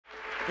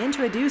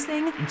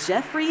Introducing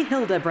Jeffrey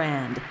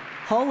Hildebrand,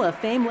 Hall of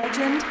Fame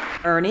legend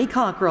Ernie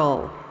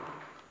Cockrell.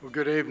 Well,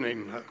 good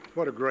evening.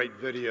 What a great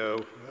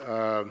video.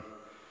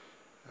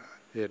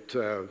 It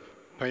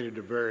painted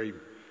a very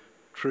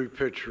true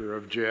picture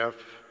of Jeff.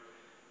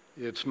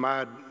 It's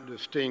my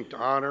distinct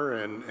honor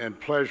and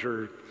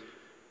pleasure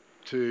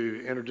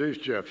to introduce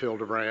Jeff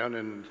Hildebrand.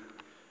 And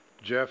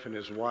Jeff and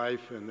his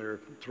wife and their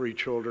 3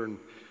 children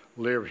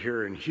live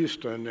here in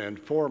Houston, and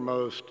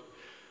foremost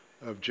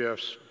of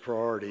Jeff's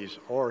priorities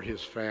are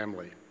his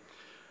family.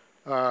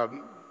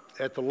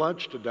 At the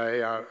lunch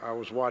today, I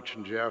was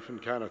watching Jeff and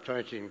kind of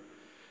thinking,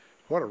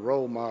 what a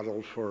role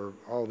model for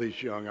all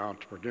these young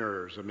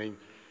entrepreneurs. I mean,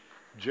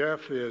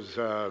 Jeff is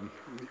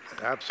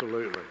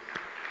absolutely.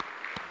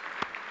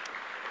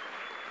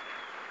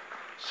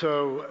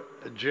 So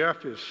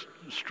Jeff is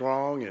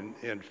strong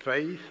in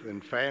faith, in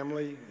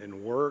family,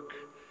 in work,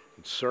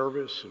 in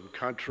service, in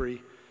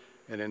country,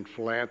 and in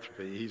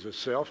philanthropy. He's a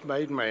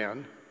self-made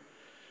man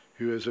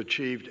who has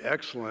achieved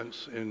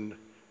excellence in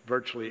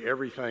virtually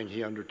everything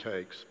he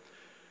undertakes.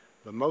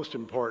 But most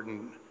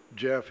important,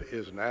 Jeff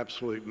is an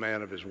absolute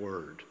man of his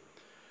word.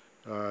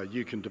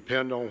 You can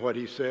depend on what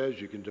he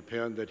says. You can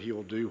depend that he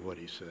will do what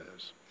he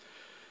says.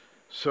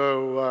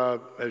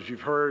 So as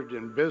you've heard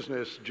in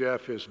business,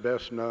 Jeff is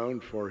best known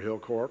for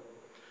Hilcorp.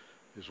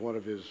 It's one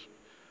of his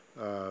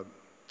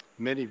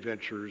many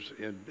ventures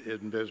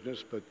in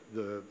business, but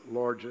the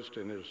largest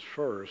and his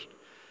first.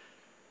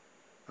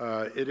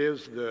 It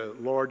is the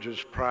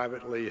largest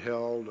privately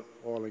held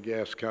oil and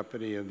gas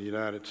company in the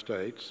United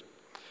States.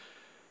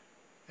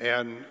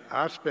 And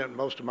I spent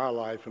most of my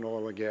life in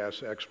oil and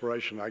gas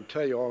exploration. I can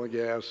tell you oil and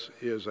gas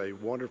is a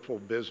wonderful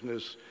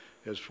business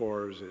as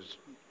far as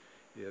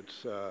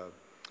it's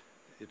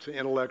an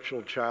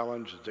intellectual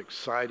challenge, it's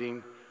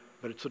exciting,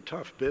 but it's a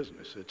tough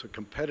business. It's a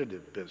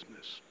competitive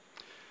business.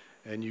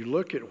 And you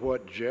look at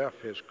what Jeff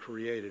has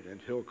created in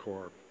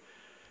Hilcorp,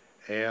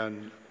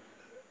 and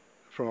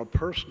from a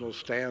personal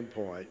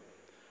standpoint,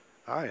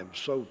 I am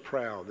so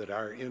proud that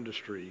our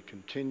industry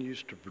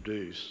continues to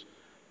produce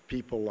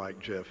people like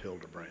Jeff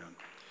Hildebrand.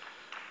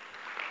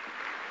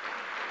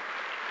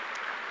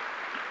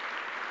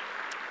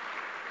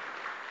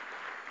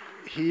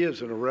 He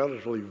has, in a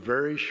relatively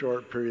very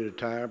short period of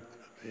time,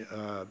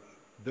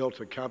 built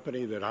a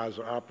company that has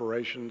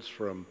operations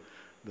from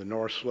the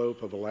North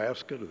Slope of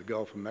Alaska to the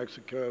Gulf of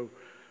Mexico,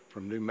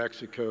 from New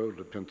Mexico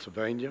to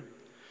Pennsylvania.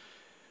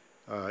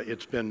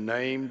 It's been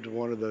named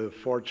one of the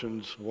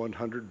Fortune's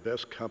 100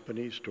 best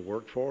companies to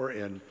work for,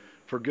 and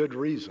for good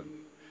reason.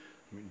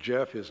 I mean,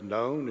 Jeff is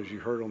known, as you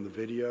heard on the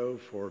video,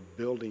 for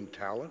building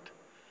talent,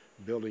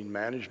 building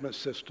management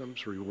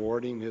systems,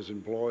 rewarding his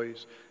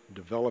employees,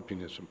 developing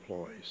his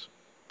employees.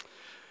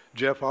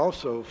 Jeff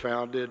also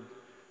founded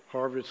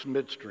Harvest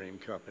Midstream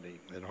Company,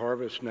 and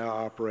Harvest now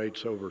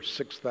operates over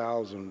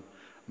 6,000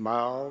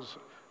 miles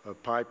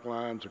of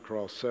pipelines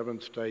across 7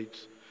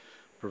 states,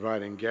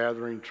 providing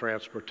gathering,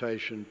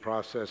 transportation,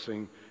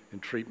 processing,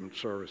 and treatment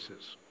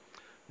services.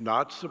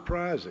 Not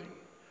surprising,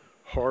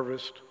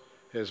 Harvest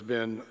has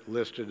been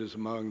listed as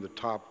among the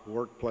top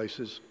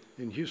workplaces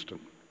in Houston.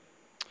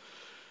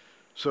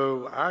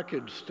 So I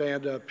could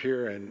stand up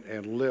here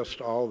and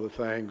list all the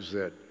things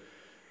that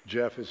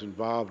Jeff is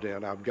involved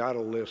in. I've got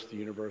to list the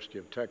University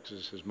of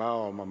Texas as my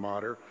alma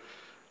mater.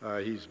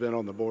 He's been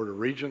on the Board of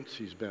Regents.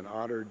 He's been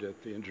honored at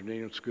the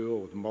Engineering School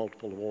with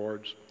multiple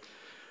awards.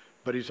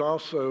 But he's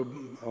also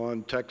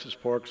on Texas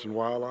Parks and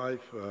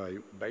Wildlife,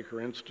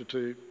 Baker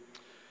Institute.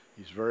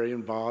 He's very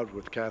involved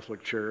with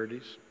Catholic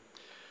Charities.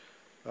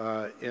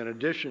 In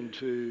addition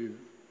to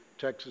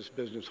Texas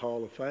Business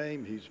Hall of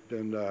Fame, he's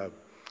been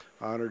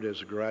honored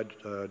as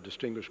a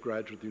distinguished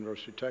graduate of the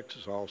University of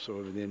Texas, also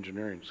of the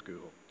Engineering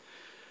School.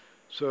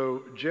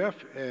 So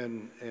Jeff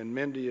and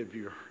Mindy,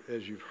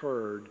 as you've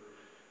heard,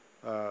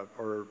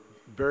 are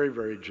very,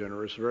 very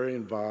generous, very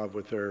involved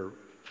with their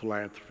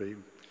philanthropy.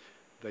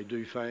 They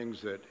do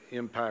things that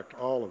impact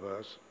all of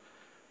us.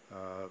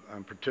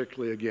 I'm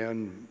particularly,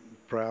 again,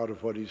 proud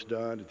of what he's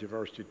done at the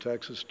University of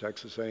Texas,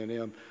 Texas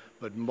A&M,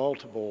 but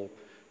multiple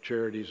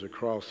charities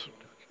across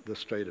the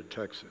state of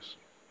Texas.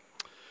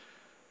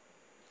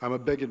 I'm a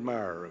big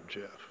admirer of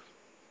Jeff.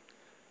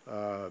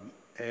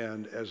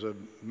 And as a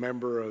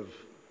member of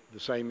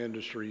the same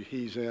industry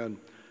he's in,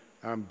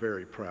 I'm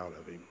very proud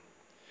of him.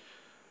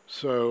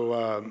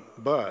 So,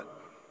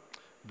 but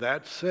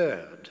that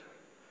said,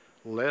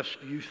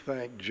 lest you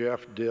think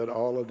Jeff did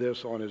all of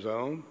this on his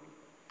own,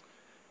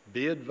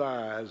 be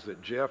advised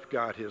that Jeff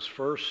got his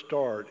first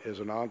start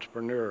as an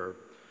entrepreneur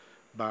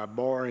by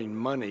borrowing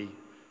money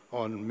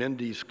on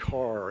Mindy's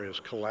car as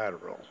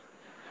collateral.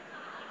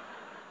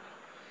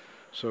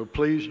 So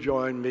please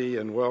join me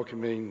in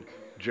welcoming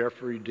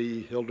Jeffrey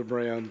D.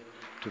 Hildebrand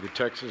to the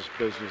Texas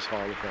Business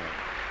Hall of Fame.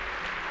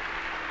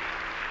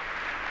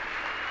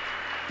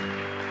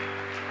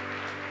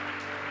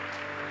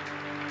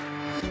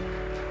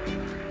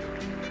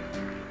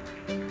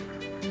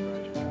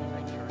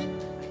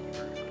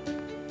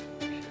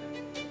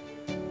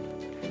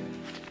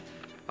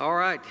 All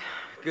right,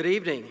 good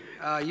evening.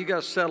 You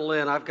guys settle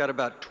in. I've got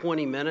about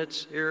 20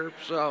 minutes here,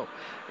 so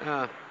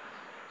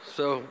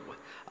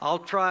I'll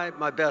try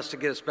my best to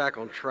get us back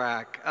on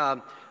track.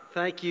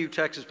 Thank you,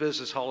 Texas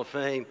Business Hall of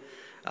Fame.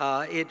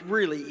 It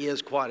really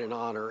is quite an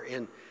honor,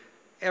 and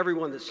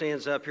everyone that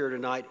stands up here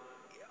tonight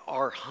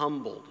are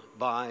humbled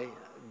by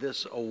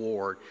this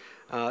award.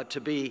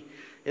 To be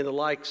in the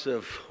likes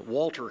of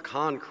Walter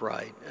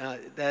Cronkite,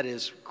 that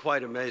is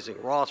quite amazing.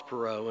 Ross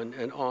Perot,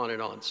 and on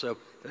and on. So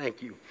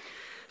thank you.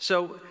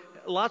 So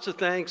lots of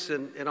thanks,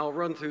 and I'll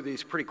run through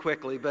these pretty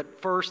quickly.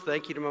 But first,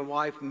 thank you to my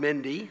wife,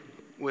 Mindy.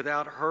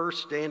 Without her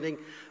standing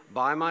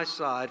by my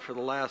side for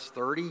the last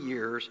 30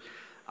 years,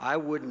 I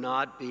would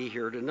not be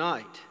here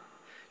tonight.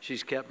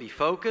 She's kept me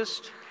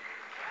focused.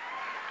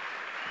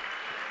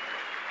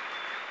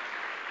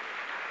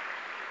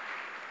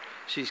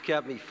 She's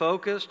kept me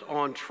focused,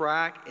 on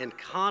track, and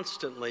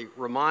constantly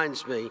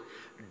reminds me,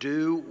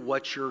 do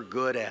what you're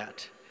good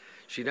at.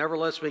 She never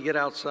lets me get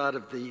outside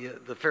of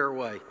the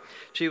fairway.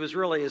 She was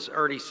really, as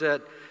Ernie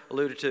said,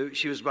 alluded to,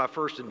 she was my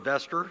first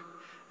investor.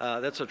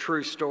 That's a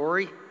true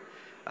story.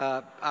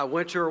 I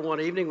went to her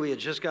one evening. We had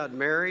just gotten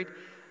married.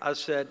 I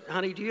said,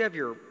 honey, do you have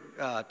your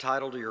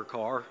title to your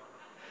car?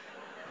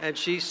 And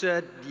she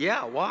said,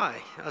 yeah,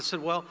 why? I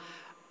said, well,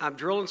 I'm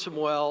drilling some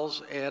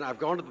wells, and I've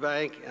gone to the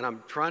bank, and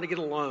I'm trying to get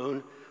a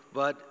loan,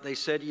 but they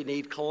said you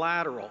need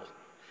collateral.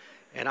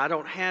 And I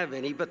don't have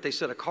any, but they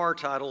said a car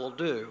title will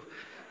do.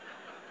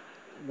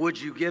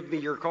 Would you give me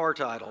your car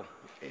title?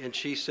 And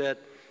she said,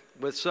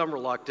 with some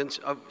reluctance,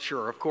 oh,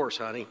 sure, of course,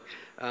 honey.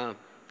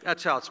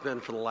 That's how it's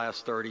been for the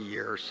last 30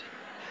 years.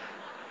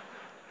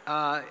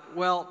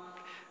 Well,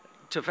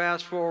 to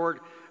fast forward,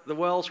 the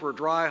wells were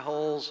dry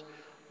holes,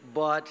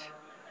 but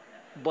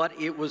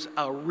it was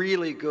a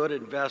really good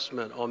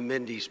investment on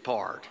Mindy's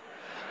part.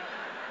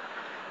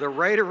 The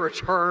rate of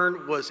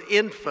return was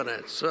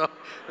infinite, so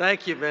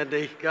thank you,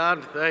 Mindy.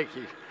 God, thank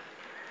you.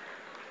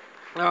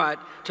 All right,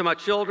 to my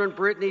children,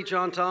 Brittany,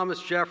 John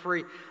Thomas,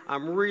 Jeffrey,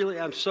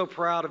 I'm so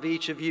proud of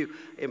each of you.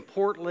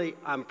 Importantly,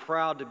 I'm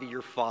proud to be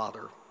your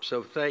father,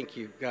 so thank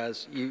you,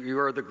 guys. You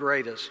are the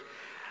greatest.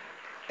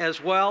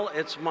 As well,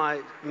 it's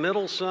my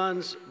middle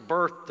son's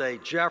birthday,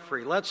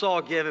 Jeffrey. Let's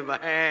all give him a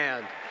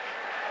hand.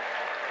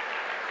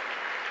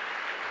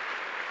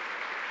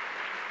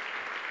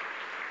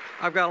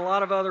 I've got a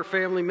lot of other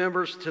family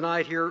members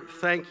tonight here.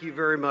 Thank you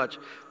very much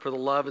for the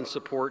love and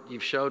support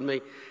you've shown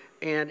me.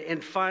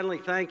 And finally,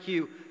 thank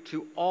you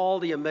to all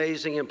the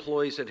amazing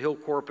employees at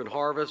Hillcorp and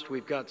Harvest.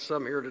 We've got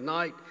some here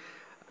tonight.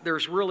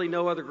 There's really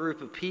no other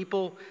group of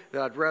people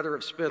that I'd rather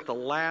have spent the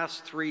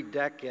last 3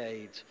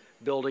 decades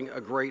building a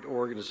great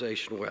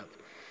organization with.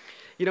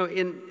 You know,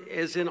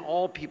 as in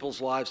all people's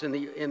lives, in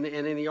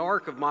the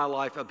arc of my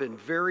life, I've been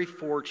very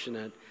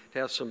fortunate to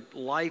have some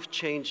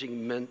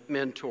life-changing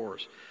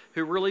mentors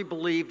who really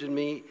believed in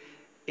me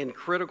in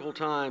critical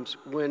times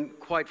when,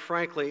 quite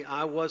frankly,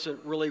 I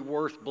wasn't really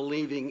worth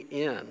believing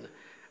in.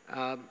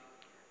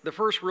 The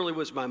first really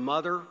was my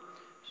mother.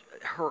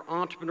 Her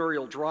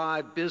entrepreneurial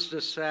drive,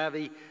 business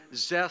savvy,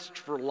 zest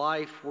for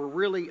life were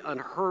really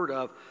unheard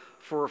of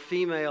for a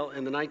female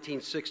in the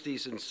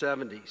 1960s and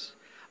 70s.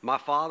 My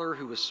father,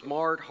 who was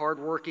smart,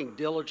 hardworking,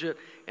 diligent,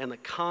 and the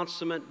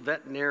consummate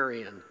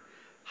veterinarian.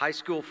 High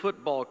school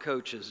football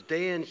coaches,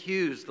 Dan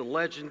Hughes, the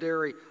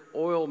legendary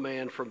oil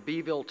man from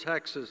Beeville,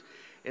 Texas,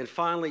 and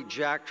finally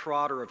Jack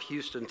Trotter of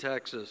Houston,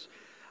 Texas.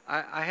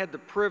 I had the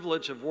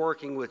privilege of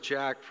working with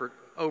Jack for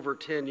over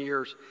 10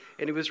 years,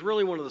 and he was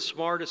really one of the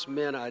smartest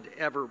men I'd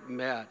ever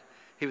met.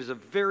 He was a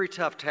very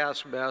tough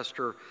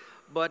taskmaster,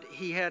 but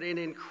he had an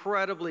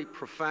incredibly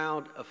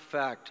profound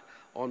effect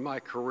on my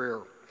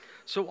career.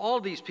 So all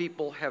these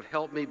people have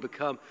helped me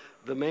become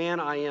the man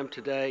I am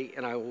today,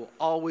 and I will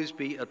always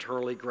be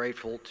eternally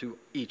grateful to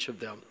each of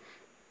them.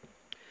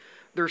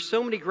 There's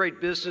so many great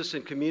business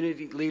and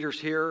community leaders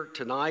here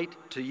tonight.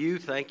 To you,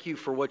 thank you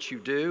for what you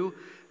do.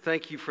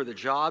 Thank you for the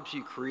jobs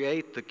you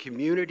create, the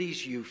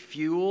communities you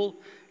fuel,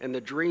 and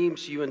the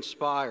dreams you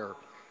inspire.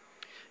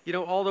 You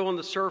know, although on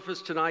the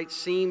surface tonight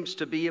seems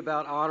to be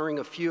about honoring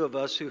a few of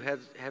us who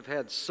have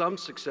had some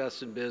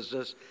success in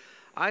business,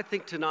 I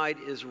think tonight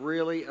is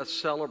really a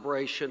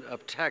celebration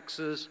of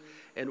Texas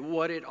and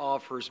what it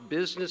offers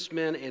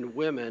businessmen and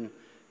women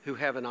who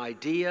have an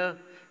idea,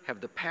 have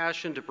the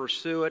passion to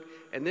pursue it,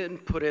 and then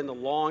put in the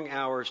long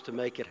hours to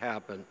make it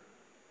happen.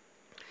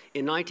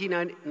 In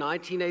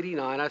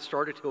 1989, I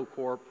started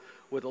Hillcorp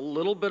with a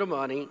little bit of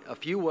money, a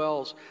few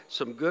wells,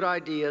 some good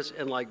ideas,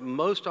 and like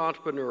most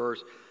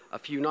entrepreneurs, a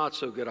few not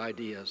so good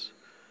ideas.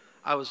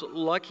 I was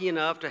lucky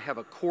enough to have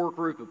a core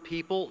group of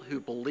people who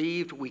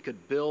believed we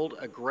could build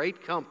a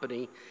great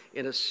company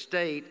in a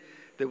state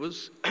that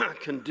was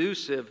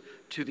conducive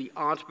to the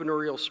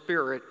entrepreneurial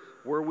spirit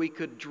where we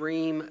could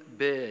dream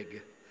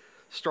big.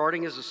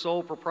 Starting as a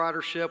sole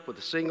proprietorship with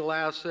a single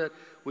asset,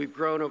 we've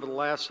grown over the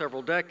last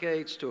several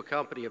decades to a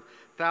company of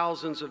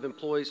thousands of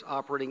employees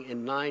operating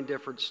in 9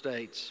 different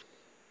states.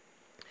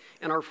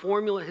 And our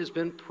formula has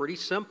been pretty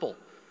simple.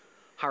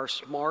 Hire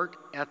smart,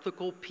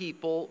 ethical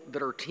people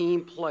that are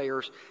team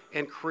players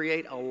and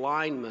create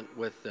alignment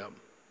with them.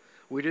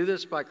 We do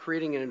this by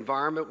creating an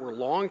environment where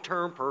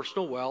long-term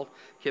personal wealth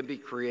can be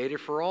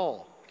created for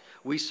all.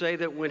 We say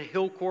that when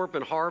Hillcorp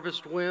and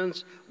Harvest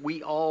wins,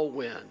 we all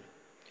win.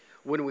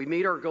 When we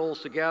meet our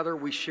goals together,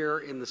 we share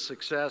in the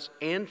success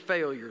and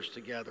failures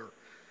together.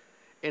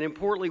 And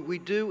importantly, we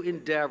do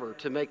endeavor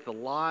to make the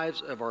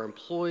lives of our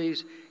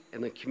employees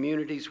and the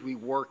communities we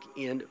work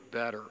in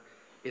better.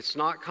 It's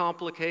not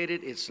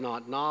complicated, it's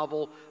not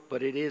novel,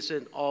 but it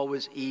isn't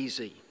always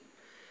easy.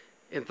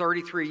 In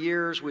 33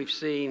 years, we've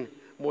seen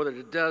more than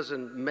a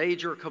dozen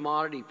major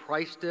commodity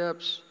price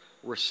dips,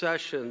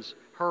 recessions,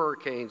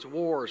 hurricanes,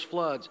 wars,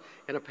 floods,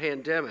 and a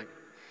pandemic.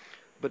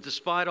 But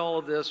despite all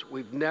of this,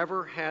 we've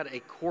never had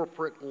a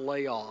corporate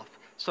layoff,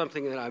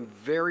 something that I'm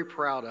very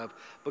proud of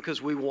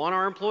because we want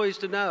our employees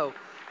to know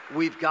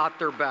we've got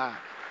their back.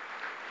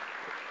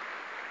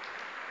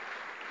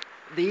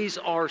 These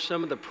are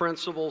some of the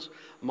principles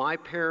my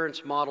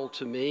parents modeled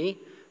to me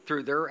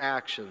through their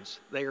actions.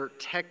 They are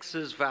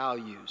Texas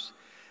values.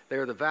 They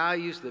are the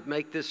values that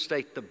make this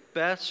state the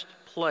best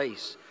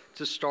place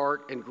to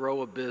start and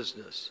grow a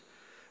business.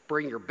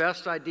 Bring your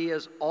best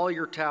ideas, all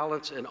your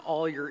talents, and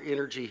all your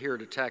energy here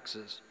to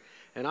Texas.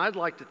 And I'd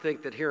like to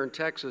think that here in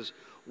Texas,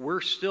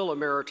 we're still a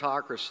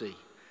meritocracy.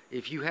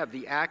 If you have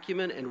the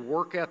acumen and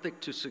work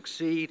ethic to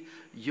succeed,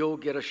 you'll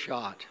get a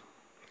shot.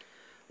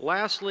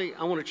 Lastly,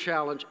 I want to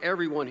challenge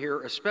everyone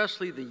here,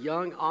 especially the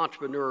young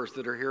entrepreneurs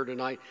that are here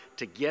tonight,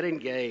 to get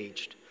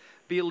engaged.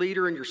 Be a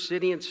leader in your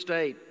city and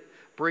state.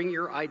 Bring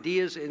your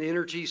ideas and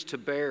energies to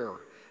bear.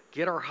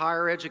 Get our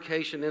higher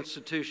education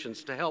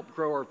institutions to help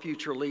grow our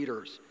future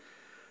leaders.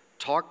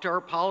 Talk to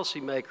our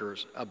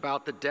policymakers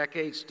about the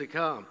decades to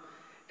come.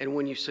 And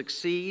when you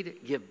succeed,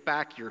 give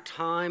back your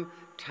time,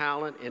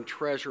 talent, and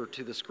treasure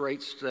to this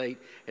great state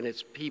and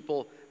its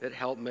people that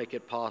help make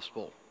it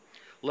possible.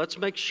 Let's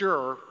make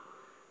sure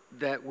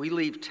that we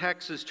leave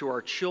Texas to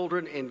our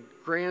children and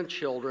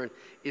grandchildren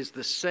is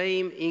the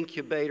same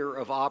incubator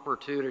of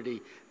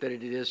opportunity that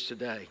it is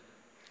today.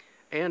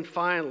 And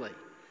finally,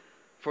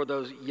 for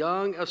those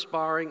young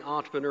aspiring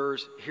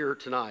entrepreneurs here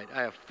tonight,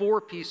 I have 4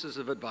 pieces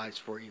of advice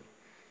for you.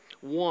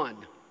 1,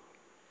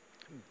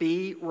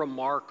 be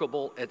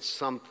remarkable at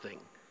something.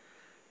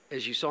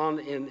 As you saw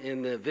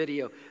in the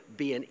video,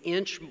 be an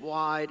inch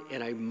wide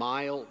and a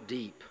mile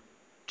deep.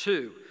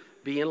 2,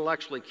 be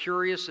intellectually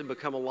curious and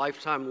become a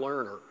lifetime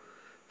learner.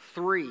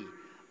 3,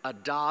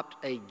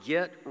 adopt a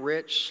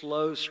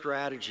get-rich-slow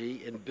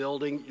strategy in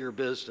building your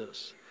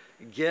business.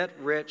 Get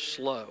rich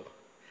slow.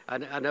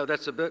 I know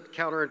that's a bit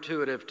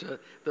counterintuitive to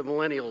the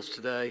millennials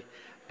today,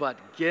 but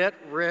get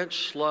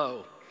rich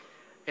slow.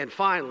 And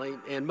finally,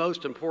 and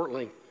most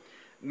importantly,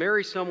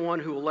 marry someone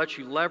who will let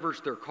you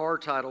leverage their car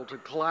title to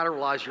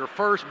collateralize your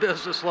first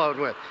business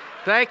loan with.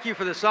 Thank you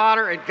for this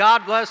honor, and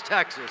God bless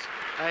Texas.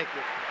 Thank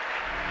you.